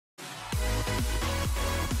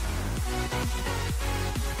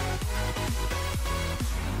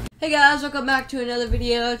Hey guys, welcome back to another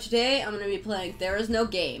video. Today I'm going to be playing There Is No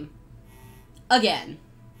Game. Again.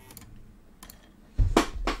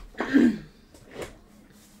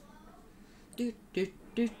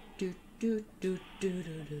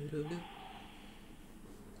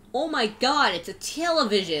 Oh my god, it's a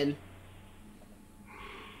television.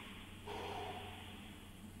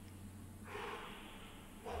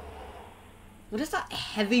 What is that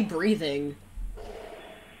heavy breathing?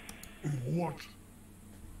 What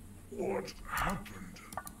happened?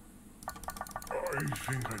 I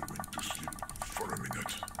think I went to sleep for a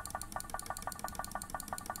minute.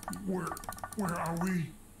 Where are we?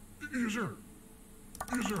 User,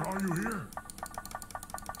 are you here?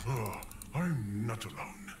 I'm not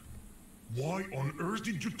alone. Why on earth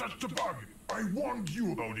did you touch the bug? I warned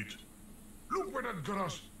you about it. Look where that got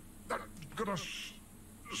us. That got us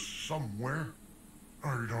somewhere.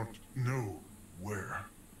 I don't know where.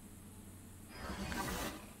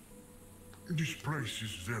 This place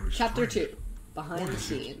is very Chapter strange. 2. Behind the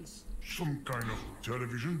scenes. Some kind of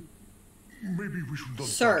television? Maybe we should not touch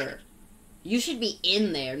Sir, it. you should be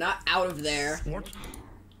in there, not out of there. What?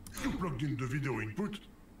 You plugged in the video input?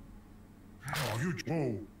 Oh, you...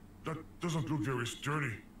 Whoa, that doesn't look very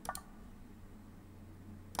sturdy.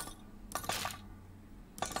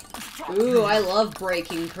 Ooh, I love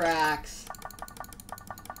breaking cracks.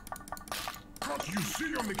 Can't you see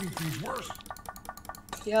you're making things worse?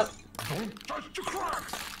 Yep. Don't touch the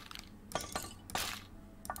cracks!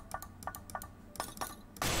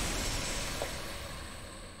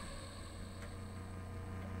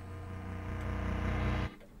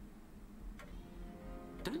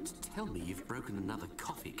 Don't tell me you've broken another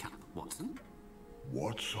coffee cup, Watson.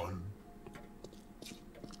 What, son?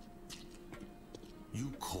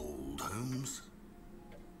 You called, Holmes?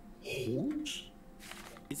 Holmes?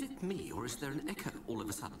 Is it me, or is there an echo all of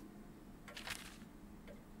a sudden?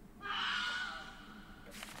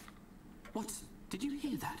 Watson, did you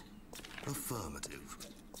hear that? Affirmative.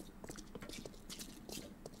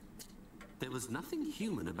 There was nothing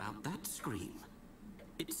human about that scream.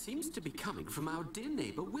 It seems to be coming from our dear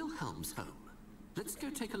neighbor Wilhelm's home. Let's go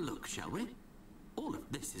take a look, shall we? All of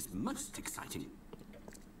this is most exciting.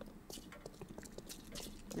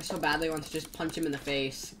 I so badly want to just punch him in the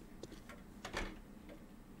face.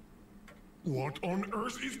 What on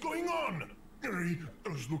earth is going on?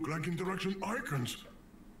 Those look like interaction icons.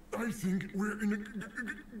 I think we're in a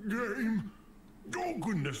game. Oh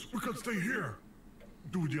goodness, we can't stay here.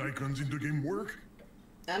 Do the icons in the game work?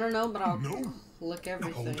 I don't know, but I'll No. click Oh,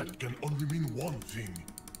 everything. that can only mean one thing.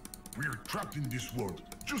 We're trapped in this world,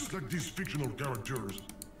 just like these fictional characters.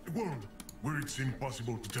 A world where it's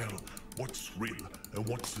impossible to tell what's real and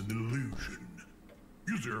what's an illusion.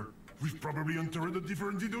 User, we've probably entered a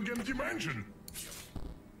different video game dimension.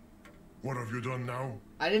 What have you done now?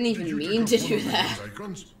 I didn't even Did you mean take to off do one of that. those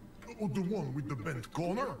icons? Or the one with the bent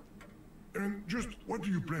corner? And just what do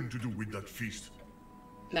you plan to do with that feast?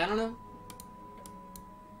 I don't know.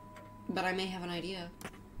 But I may have an idea.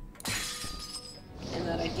 And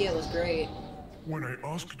that idea was great. When I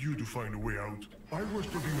asked you to find a way out, I was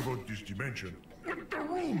talking about this dimension. Not the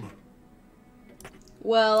room!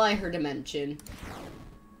 Well, I heard a mention.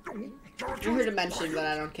 I heard a Characters, mention, quiet. but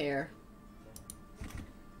I don't care.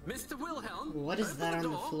 Mr. Wilhelm? What is open that on the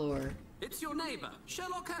door. floor? It's your neighbor,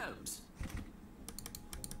 Sherlock Holmes.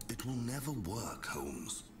 It will never work,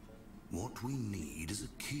 Holmes. What we need is a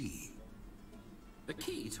key. The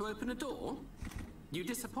key to open a door? You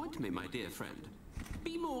disappoint me, my dear friend.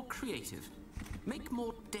 Be more creative. Make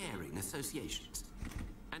more daring associations.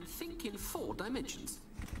 And think in 4 dimensions.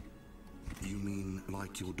 You mean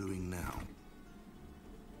like you're doing now?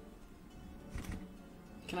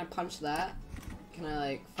 Can I punch that? Can I,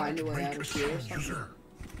 like, find a way Make out a of here or sound, something? user.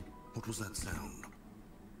 What was that sound?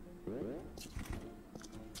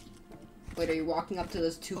 Wait, are you walking up to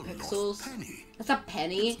those 2 A pixels? lost penny. That's a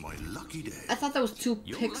penny? It's my lucky day. I thought that was 2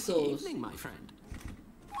 Your lucky pixels. evening, my friend.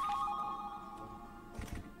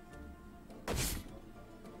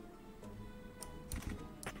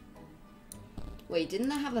 Wait,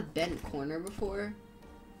 didn't I have a bent corner before?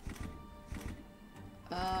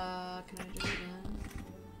 Can I do it again?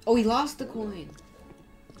 Oh, he lost the coin.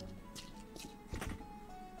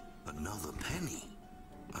 Another penny.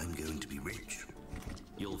 I'm going to be rich.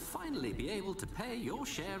 You'll finally be able to pay your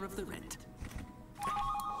share of the rent.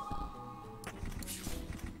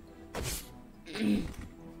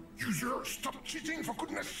 User, stop cheating for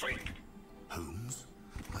goodness sake! Holmes,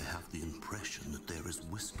 I have the impression that there is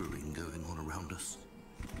whispering going on around us.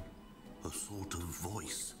 A sort of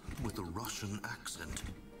voice with a Russian accent.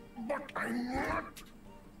 But I'm not!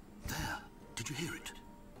 There, did you hear it?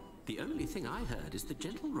 The only thing I heard is the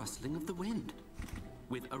gentle rustling of the wind,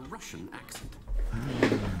 with a Russian accent.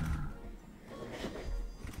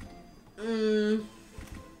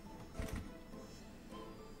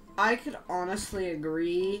 I could honestly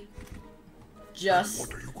agree. Just.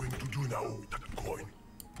 What are you going to do now with that coin?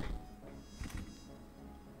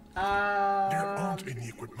 There aren't any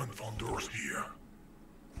equipment vendors here.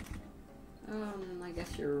 I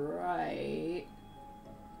guess you're right.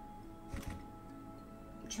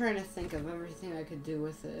 I'm trying to think of everything I could do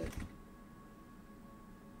with it.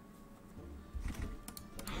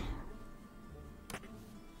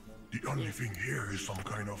 The only thing here is some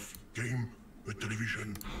kind of game, a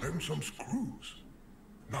television, and some screws.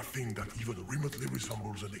 Nothing that even remotely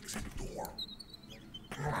resembles an exit door.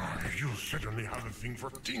 You certainly have a thing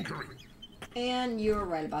for tinkering. And you're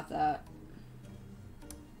right about that.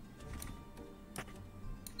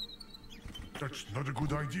 That's not a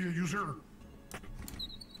good idea, user.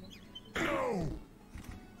 No!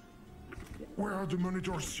 Where are the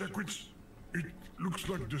monitor's secrets? It looks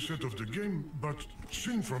like the set of the game, but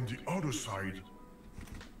seen from the other side.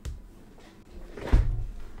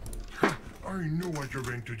 I know what you're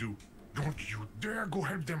going to do. Don't you dare go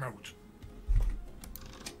help them out.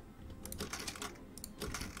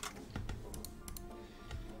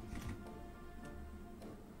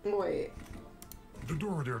 Wait. The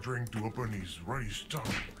door they're trying to open is really stuck.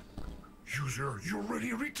 User, you're really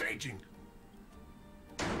irritating.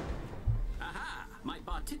 Aha! My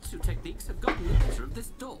Bartitsu techniques have gotten the better of this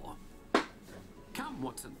door. Come,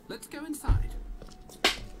 Watson, let's go inside.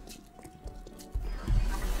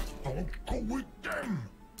 Don't go with them.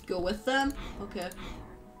 Go with them? Okay.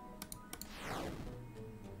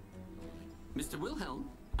 Mr. Wilhelm,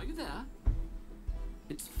 are you there?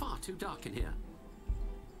 It's far too dark in here.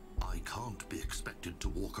 I can't be expected to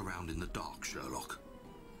walk around in the dark, Sherlock.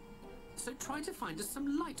 So try to find us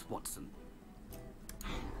some light, Watson.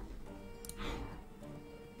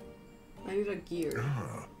 I need a gear.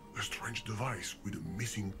 Ah, a strange device with a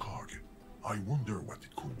missing cog. I wonder what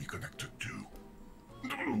it could be connected to.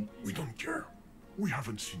 No, we don't care. We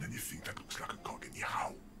haven't seen anything that looks like a cog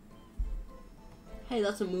anyhow. Hey,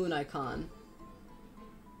 that's a moon icon.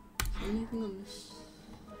 Is there anything on this?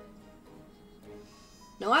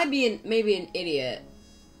 Now, I'd be maybe an idiot.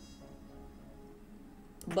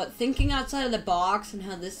 But thinking outside of the box and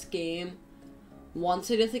how this game wants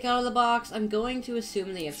you to think out of the box, I'm going to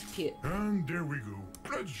assume they have to. And there we go.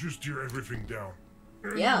 Let's just tear everything down.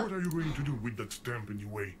 And Yeah. what are you going to do with that stamp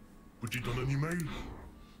anyway? Put it on an email?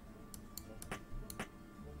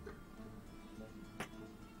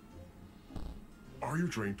 Are you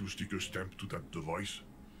trying to stick a stamp to that device?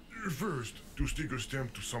 First, to stick a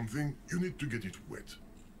stamp to something, you need to get it wet.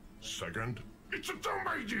 Second, it's a dumb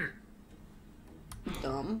idea!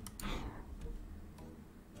 Dumb.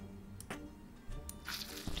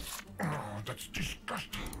 Oh, that's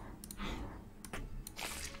disgusting.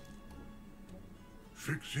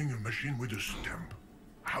 Fixing a machine with a stamp.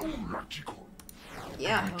 How logical.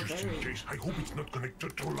 Yeah, And just in case, I hope it's not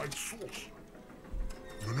connected to a light source.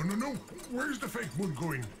 No. Where's the fake moon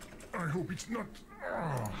going? I hope it's not...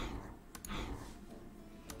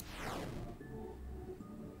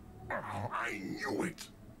 Oh, I knew it.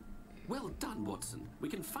 Well done, Watson. We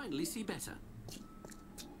can finally see better.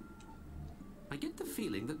 I get the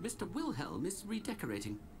feeling that Mr. Wilhelm is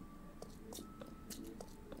redecorating.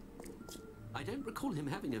 I don't recall him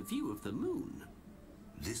having a view of the moon.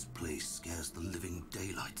 This place scares the living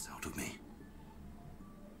daylights out of me.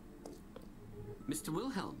 Mr.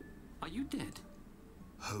 Wilhelm, are you dead?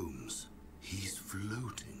 Holmes, he's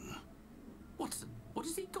floating. Watson, what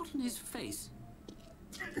has he got on his face?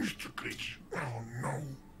 Mr. Glitch. Oh, no.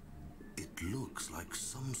 It looks like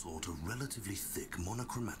some sort of relatively thick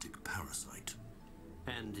monochromatic parasite.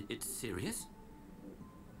 And it's serious?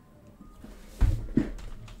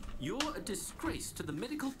 You're a disgrace to the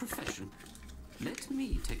medical profession. Let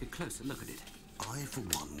me take a closer look at it. I, for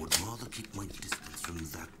one, would rather keep my distance from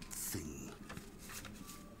that thing.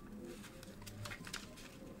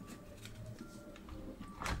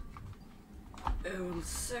 Oh, 1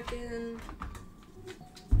 second.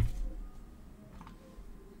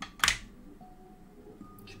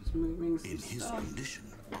 Just moving some In his stuff. condition,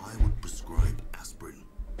 I would prescribe aspirin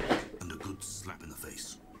and a good slap in the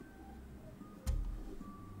face.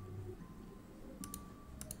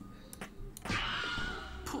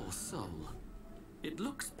 Poor soul. It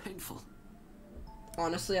looks painful.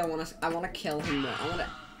 Honestly, I wanna kill him more. I wanna.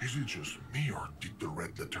 Is it just me or did the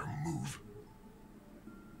red letter move?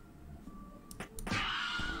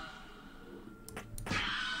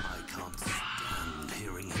 I can't stand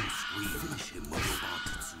hearing him scream. Finish him with your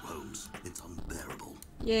Bartitsu, Holmes. It's unbearable.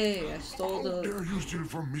 Yay, I stole How the... dare you steal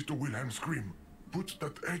from Mr. Wilhelm's scream? Put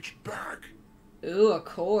that edge back. Ooh, a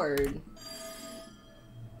cord.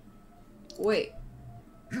 Wait,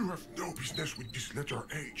 You have no business with this letter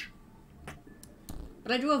H.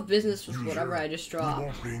 but I do have business with User, whatever I just no dropped.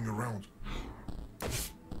 more playing around.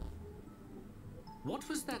 What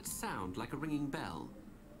was that sound like a ringing bell?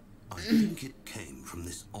 I think it came from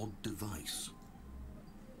this odd device.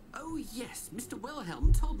 Oh yes, Mr.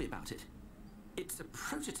 Wilhelm told me about it. It's a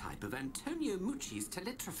prototype of Antonio Mucci's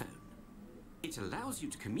teletrophone. It allows you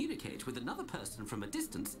to communicate with another person from a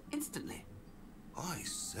distance instantly. I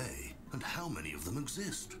say, and how many of them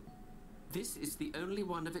exist? This is the only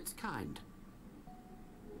one of its kind.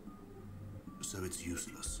 So it's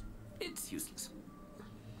useless. It's useless.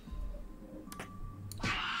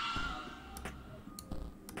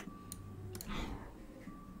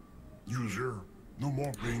 User, no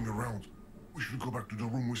more playing around. We should go back to the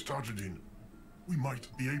room we started in. We might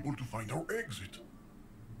be able to find our exit.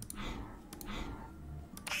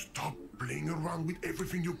 Stop playing around with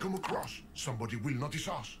everything you come across. Somebody will notice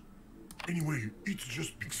us. Anyway, it's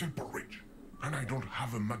just pixel porridge. And I don't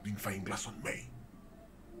have a magnifying glass on me.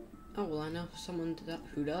 Oh, well, I know someone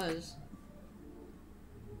who does.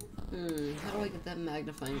 How do I get that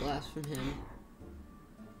magnifying glass from him?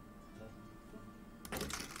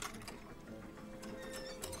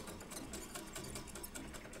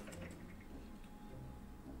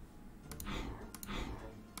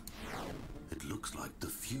 It looks like the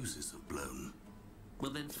fuses have blown.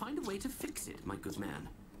 Well then find a way to fix it, my good man.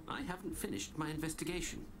 I haven't finished my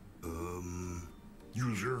investigation.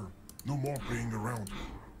 User, no more playing around.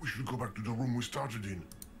 We should go back to the room we started in.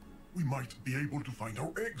 We might be able to find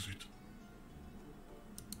our exit.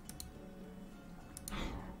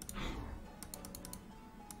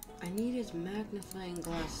 I need his magnifying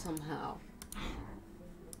glass somehow.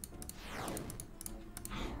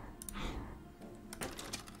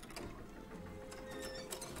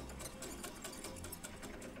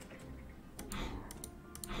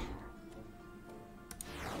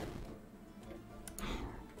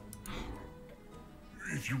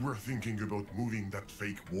 If you were thinking about moving that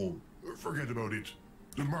fake wall, forget about it.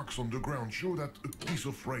 The marks on the ground show that a piece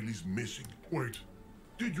of rail is missing. Wait,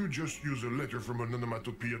 did you just use a letter from an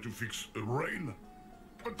onomatopoeia to fix a rail?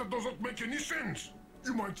 But that doesn't make any sense.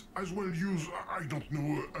 You might as well use, I don't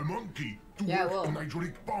know, a monkey to work an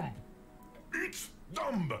hydraulic pump. It's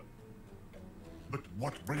dumb. But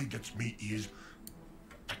what really gets me is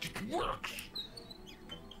that it works.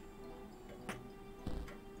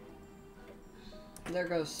 There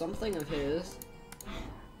goes something of his.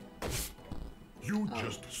 You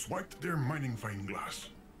just swiped their magnifying glass.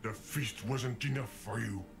 The feast wasn't enough for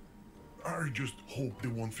you. I just hope they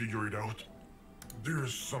won't figure it out.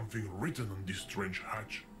 There's something written on this strange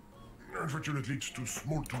hatch. Unfortunately, it's too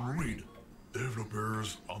small to read.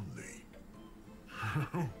 Developers only.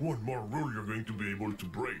 One more rule you're going to be able to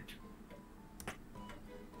break.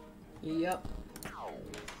 Yep.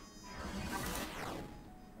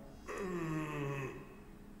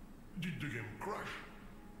 Did the game crash?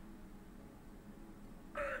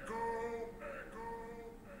 Echo!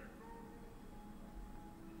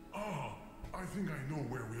 Ah, I think I know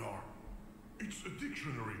where we are. It's a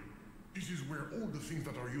dictionary. This is where all the things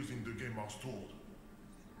that are used in the game are stored.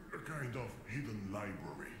 A kind of hidden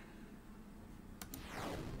library.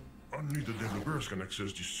 Only the developers can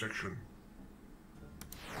access this section.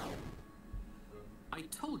 I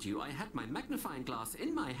told you I had my magnifying glass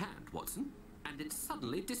in my hand, Watson, and it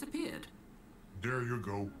suddenly disappeared. There you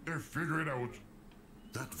go. They figured it out.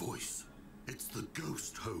 That voice. It's the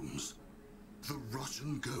ghost, Holmes. The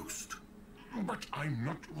Russian ghost. But I'm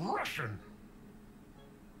not Russian.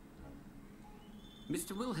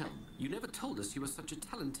 Mr. Wilhelm, you never told us you were such a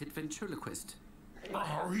talented ventriloquist.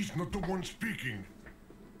 Ah, he's not the one speaking.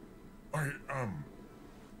 I am.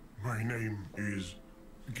 My name is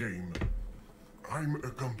Game. I'm a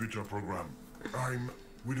computer program. I'm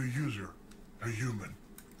with a user, a human,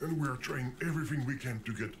 and we're trying everything we can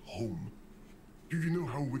to get home. Do you know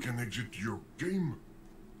how we can exit your game?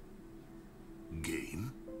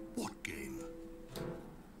 Game? What game?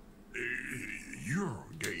 Your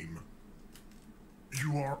game.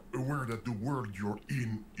 You are aware that the world you're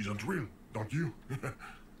in isn't real, don't you?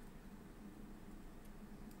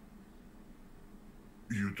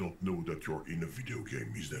 You don't know that you're in a video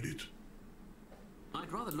game, is that it?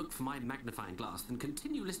 I'd rather look for my magnifying glass than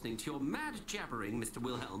continue listening to your mad jabbering, Mr.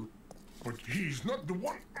 Wilhelm. But he's not the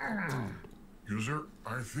one. User,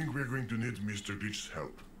 I think we're going to need Mr. Glitch's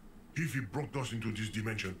help. If he brought us into this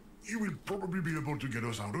dimension, he will probably be able to get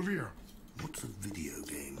us out of here. What's a video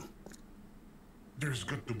game? There's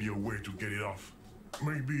got to be a way to get it off.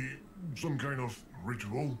 Maybe some kind of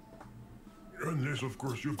ritual? Unless, of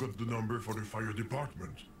course, you've got the number for the fire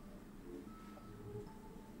department.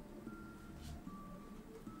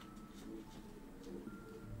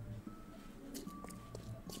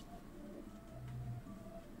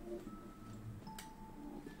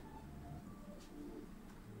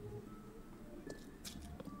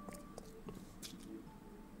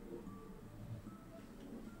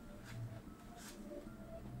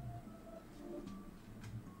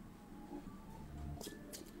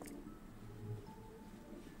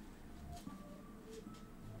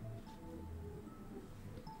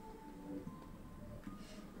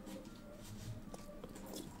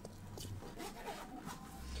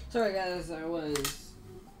 Sorry guys, I was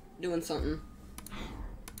doing something.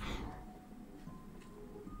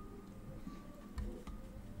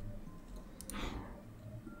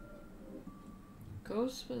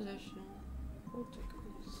 Ghost possession.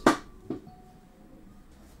 Poltergeist.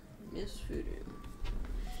 Miss Voodoo.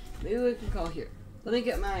 Maybe we can call here. Let me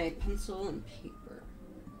get my pencil and paper.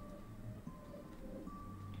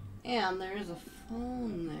 And there's a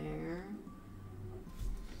phone there.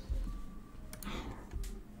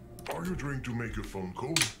 Are you trying to make a phone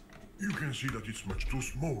call? You can see that it's much too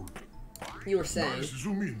small. You were saying. Nice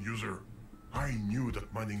zoom in, user. I knew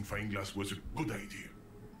that magnifying glass was a good idea.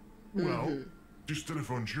 Well, this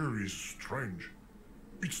telephone here is strange.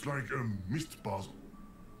 It's like a mist puzzle.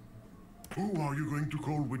 Who are you going to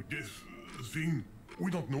call with this thing? We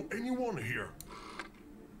don't know anyone here.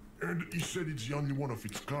 And he said it's the only one of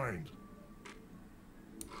its kind.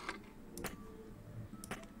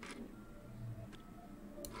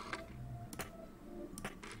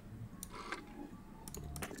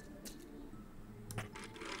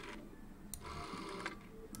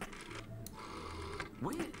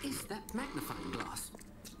 Where is that magnifying glass?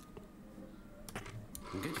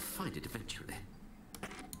 I'm going to find it eventually.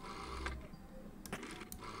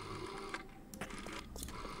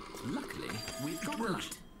 Luckily, we've got Works.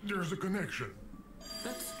 light. There's a connection.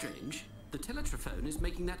 That's strange. The teletrophone is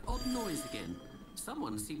making that odd noise again.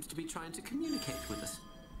 Someone seems to be trying to communicate with us.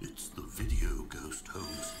 It's the video ghost,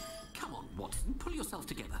 Holmes. Come on, Watson, pull yourself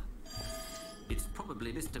together. It's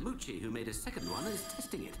probably Mr. Mucci who made a second one and is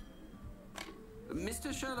testing it.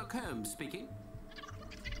 Mr. Sherlock Holmes speaking.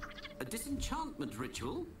 A disenchantment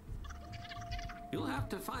ritual? You'll have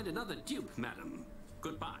to find another dupe, madam.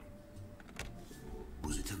 Goodbye.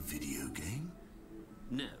 Was it a video game?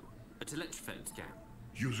 No, a teletrophone scam.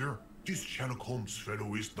 User, this Sherlock Holmes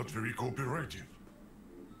fellow is not very cooperative.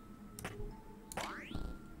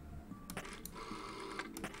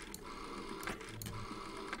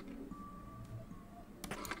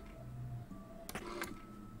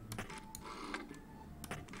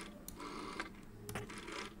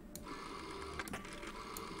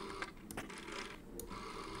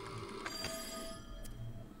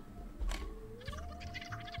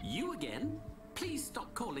 You again? Please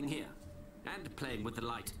stop calling here. And playing with the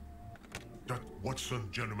light. That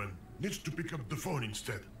Watson gentleman needs to pick up the phone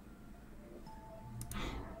instead.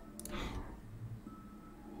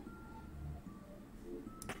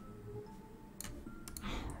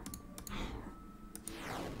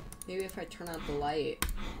 Maybe if I turn out the light.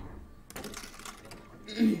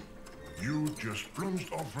 You just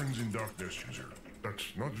plunged our friends in darkness, user. That's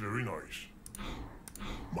not very nice.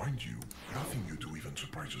 Mind you, nothing you do even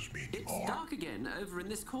surprises me It's anymore. dark again over in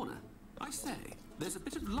this corner. I say, there's a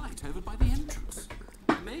bit of light over by the entrance.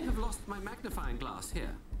 I may have lost my magnifying glass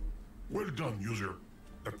here. Well done, user.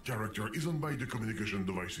 That character isn't by the communication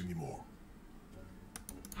device anymore.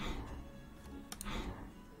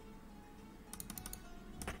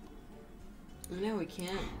 No, we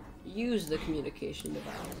can't use the communication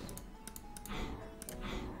device.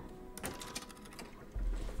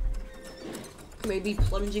 Maybe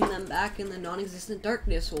plunging them back in the non-existent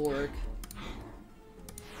darkness will work.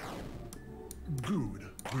 Good.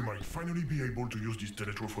 We might finally be able to use this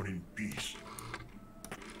teletrophone in peace.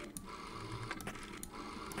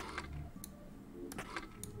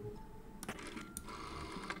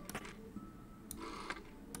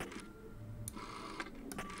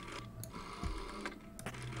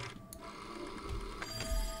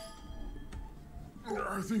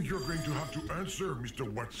 I think you're going to have to answer,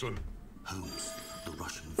 Mr. Watson. Holmes, the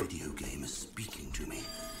Russian video game is speaking to me.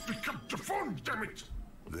 Pick up the phone, damn it!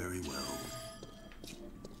 Very well.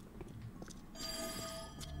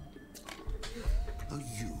 Are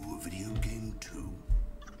you a video game too?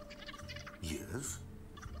 Yes?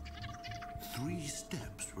 3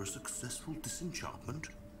 steps for a successful disenchantment?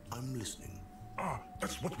 I'm listening. Ah,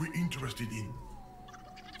 that's what we're interested in.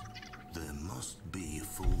 There must be a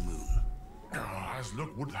full moon. Ah, as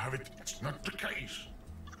luck would have it, it's not the case.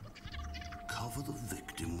 Cover the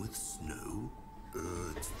victim with snow?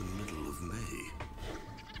 It's the middle of May.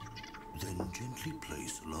 Then gently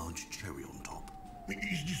place a large cherry on top.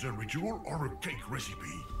 Is this a ritual or a cake recipe?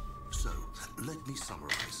 So, let me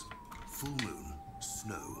summarize. Full moon,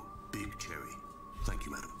 snow, big cherry. Thank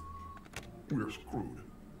you, madam. We're screwed.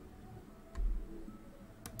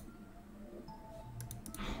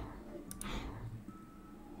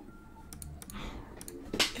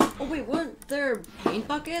 Oh wait, weren't there paint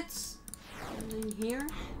buckets in here?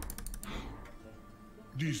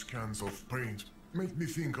 These cans of paint make me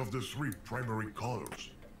think of the three primary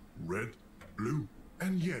colors. Red, blue,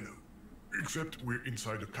 and yellow. Except we're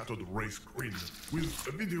inside a cathode ray screen with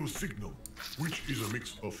a video signal, which is a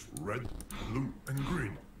mix of red, blue, and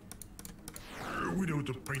green. Without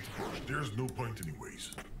a paintbrush, there's no point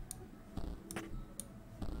anyways.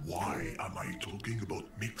 Why am I talking about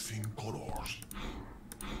mixing colors?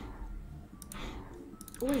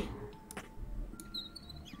 Wait.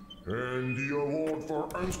 And the award for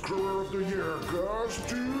Unscrewer of the Year goes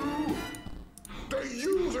to... the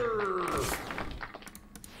user!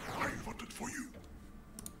 I voted for you.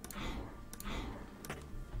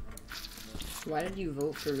 Why did you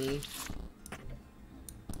vote for me?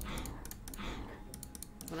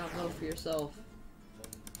 Why not vote for yourself?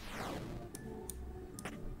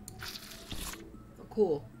 Oh,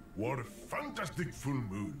 cool. What a fantastic full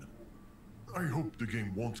moon. I hope the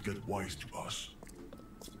game won't get wise to us.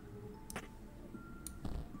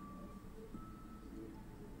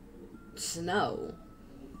 Snow.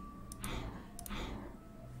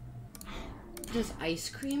 Does ice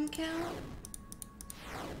cream count?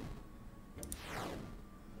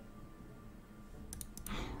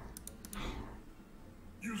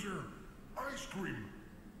 User, ice cream.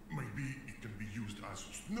 Maybe it can be used as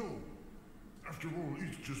snow. After all,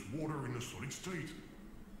 it's just water in a solid state.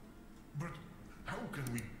 But how can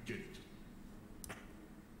we get it?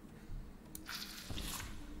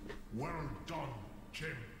 Well done,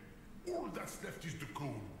 Jem. All that's left is the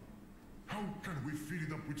cone. How can we fill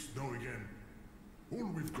it up with snow again? All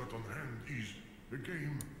we've got on hand is a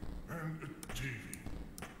game and a TV.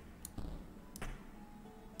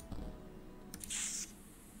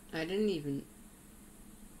 I didn't even...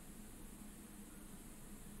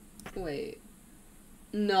 Wait.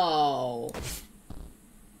 No.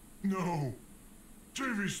 No.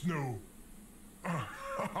 TV snow.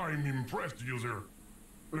 I'm impressed, user.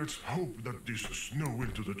 Let's hope that this snow will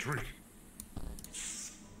do the trick.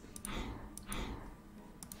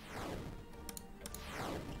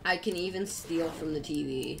 I can even steal from the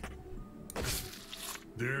TV.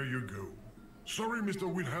 There you go. Sorry, Mr.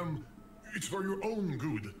 Wilhelm. It's for your own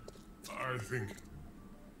good, I think.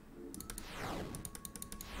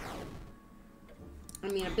 I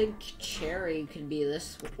mean, a big cherry could be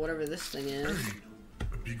this, whatever this thing is. Hey,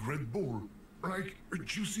 a big red ball, like a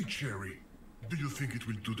juicy cherry. Do you think it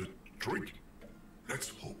will do the trick? Let's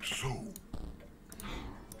hope so.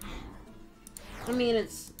 I mean,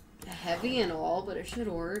 it's heavy and all, but it should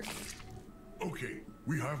work. Okay,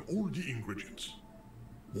 we have all the ingredients.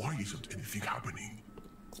 Why isn't anything happening?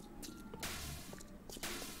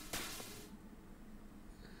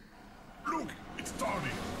 Look, it's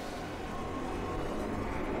starting.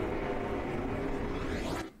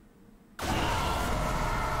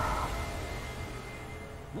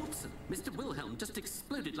 Watson, Mr. Wilhelm just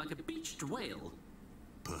exploded like a beached whale.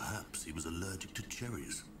 Perhaps he was allergic to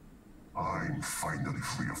cherries. I'm finally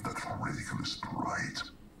free of that ridiculous pride.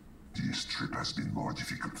 This trip has been more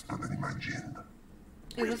difficult than I imagined.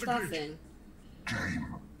 Hey, what's that thing?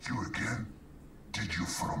 Game, you again? Did you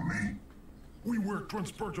follow me? We were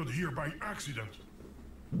transported here by accident.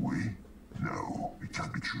 We? No, it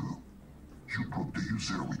can't be true. You brought the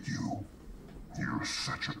user with you. You're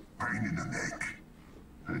such a pain in the neck.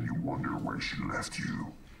 And you wonder why she left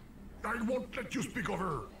you. I won't let you speak of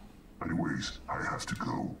her. Anyways, I have to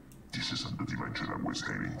go. This isn't the dimension I was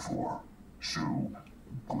aiming for. So,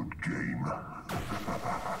 good game.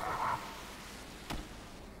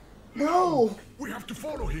 No! We have to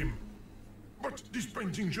follow him. But this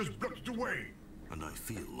painting just blocked the way. And I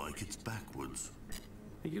feel like it's backwards.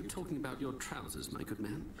 Are you talking about your trousers, my good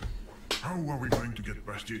man? How are we going to get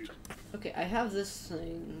past it? Okay, I have this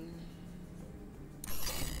thing.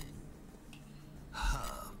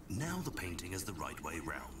 Now the painting is the right way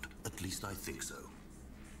round. At least I think so.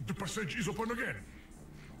 The passage is open again.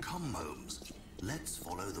 Come, Holmes. Let's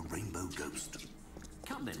follow the rainbow ghost.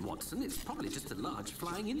 Come then, Watson. It's probably just a large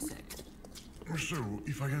flying insect. So,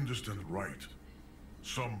 if I understand right,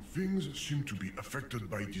 some things seem to be affected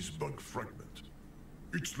by this bug fragment.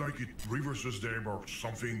 It's like it reverses them or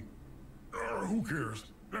something. Who cares?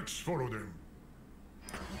 Let's follow them.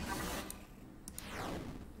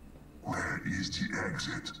 Where is the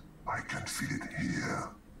exit? I can feel it here.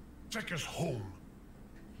 Take us home.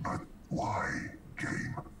 But why,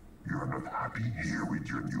 game? You're not happy here with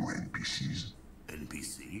your new NPCs?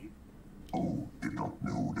 NPC? Oh, did not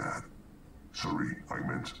know that. Sorry, I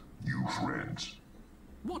meant new friends.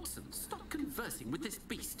 Watson, stop conversing with this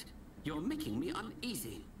beast. You're making me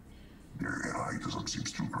uneasy. Their AI doesn't seem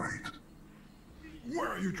too great. Where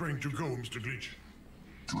are you trying to go, Mr. Glitch?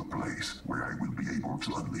 To a place where I will be able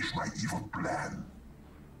to unleash my evil plan.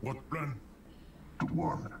 What plan? The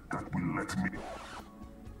one that will let me...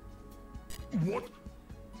 What?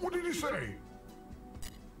 What did he say?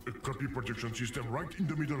 A copy protection system right in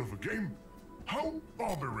the middle of a game? How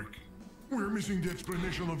barbaric! We're missing the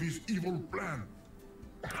explanation of his evil plan.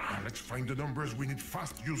 Let's find the numbers we need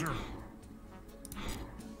fast, user.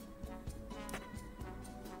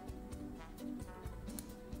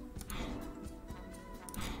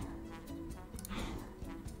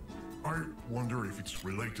 I wonder if it's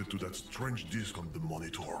related to that strange disc on the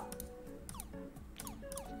monitor.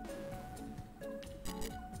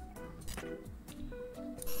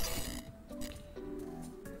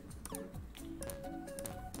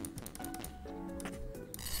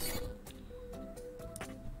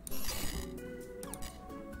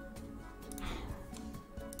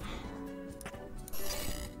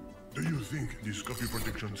 Do you think this copy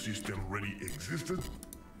protection system really existed?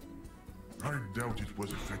 I doubt it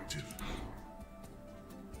was effective.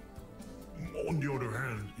 On the other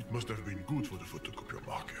hand, it must have been good for the photocopier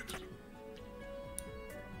market.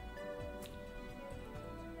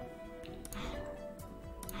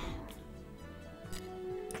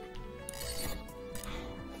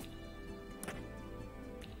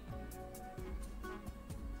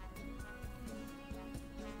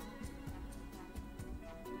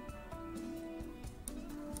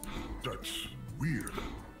 That's weird.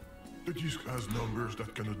 The disk has numbers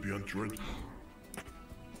that cannot be entered.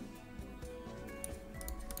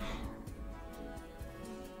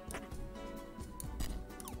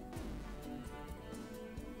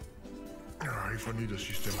 If only the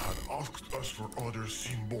system had asked us for other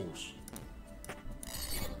symbols.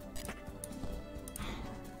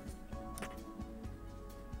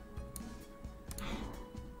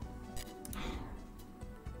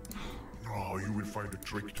 Oh, you will find a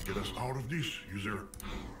trick to get us out of this, user.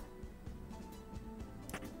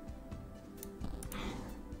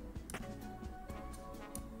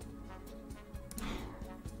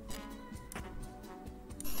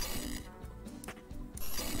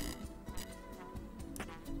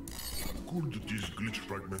 Could these glitch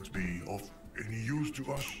fragments be of any use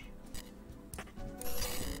to us?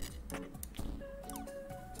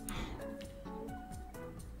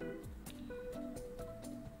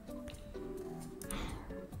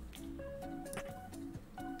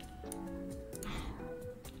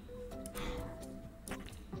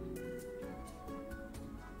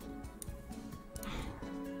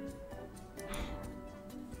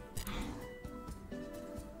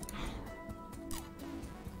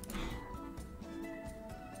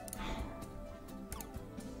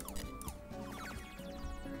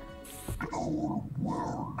 The whole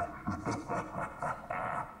world.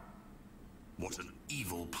 What an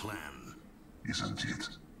evil plan. Isn't it?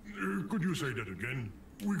 Could you say that again?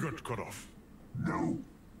 We got cut off. No.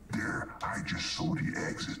 There, I just saw the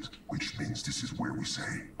exit, which means this is where we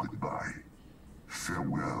say goodbye.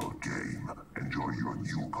 Farewell, game. Enjoy your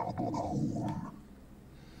new cobbled home.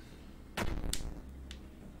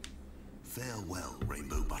 Farewell,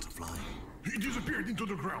 Rainbow Butterfly. He disappeared into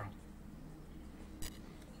the ground.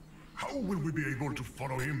 How will we be able to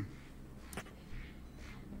follow him?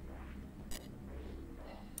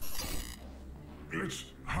 Let's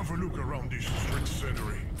have a look around this strange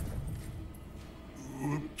scenery.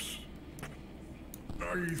 Oops.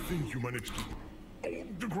 I think you managed to... Oh,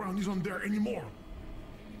 the ground isn't there anymore.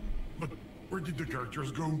 But where did the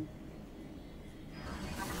characters go?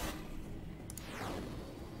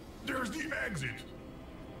 There's the exit.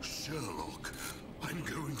 Sherlock, I'm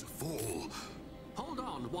going to fall. Hold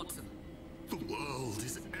on, Watson. The world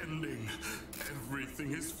is ending.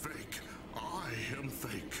 Everything is fake. I am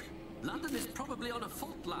fake. London is probably on a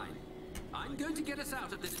fault line. I'm going to get us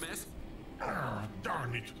out of this mess. Ah,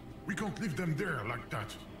 darn it. We can't leave them there like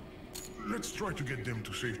that. Let's try to get them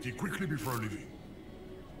to safety quickly before leaving.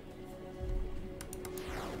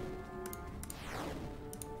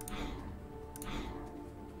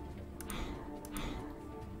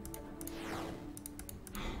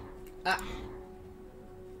 Ah.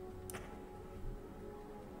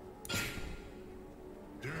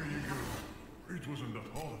 There you go. It wasn't that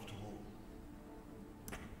hard after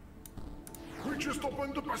all. We just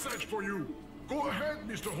opened the passage for you. Go ahead,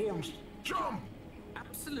 Mr. Holmes. Jump!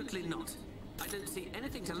 Absolutely not. I don't see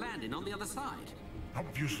anything to land in on the other side.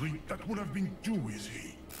 Obviously, that would have been too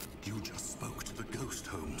easy. You just spoke to the ghost,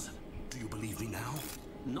 Holmes. Do you believe me now?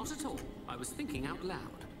 Not at all. I was thinking out loud.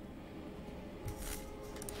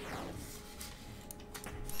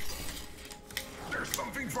 There's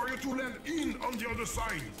something for you to land in on the other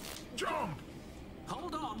side. Jump!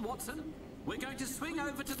 Hold on, Watson. We're going to swing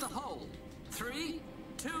over to the hole. 3,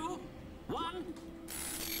 2, 1.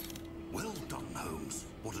 Well done, Holmes.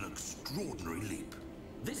 What an extraordinary leap.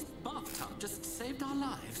 This bathtub just saved our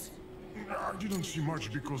lives. I didn't see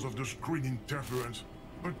much because of the screen interference,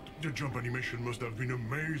 but the jump animation must have been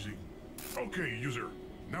amazing. Okay, user.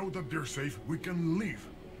 Now that they're safe, we can leave.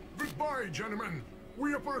 Goodbye, gentlemen.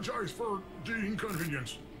 We apologize for the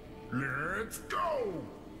inconvenience. Let's go!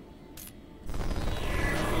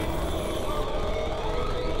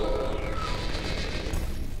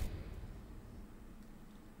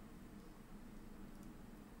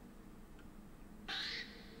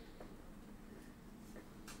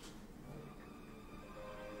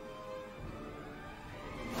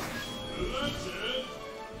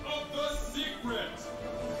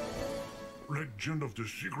 Legend of the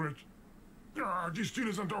Secret? This still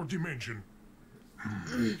isn't our dimension.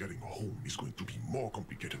 Getting home is going to be more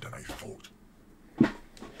complicated than I thought.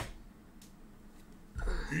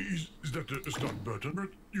 Is that a start button? But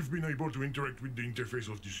you've been able to interact with the interface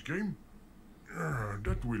of this game?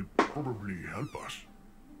 That will probably help us.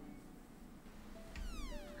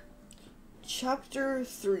 Chapter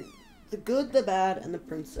 3. The Good, the Bad, and the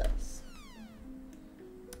Princess.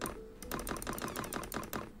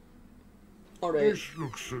 Alright. This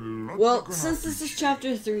looks a lot Well, like a since this happy is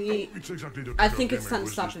chapter 3, It's exactly the I kind think of it's game time to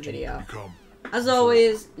was stop the destined video. become. As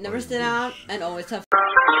always, never stand out, and always have fun.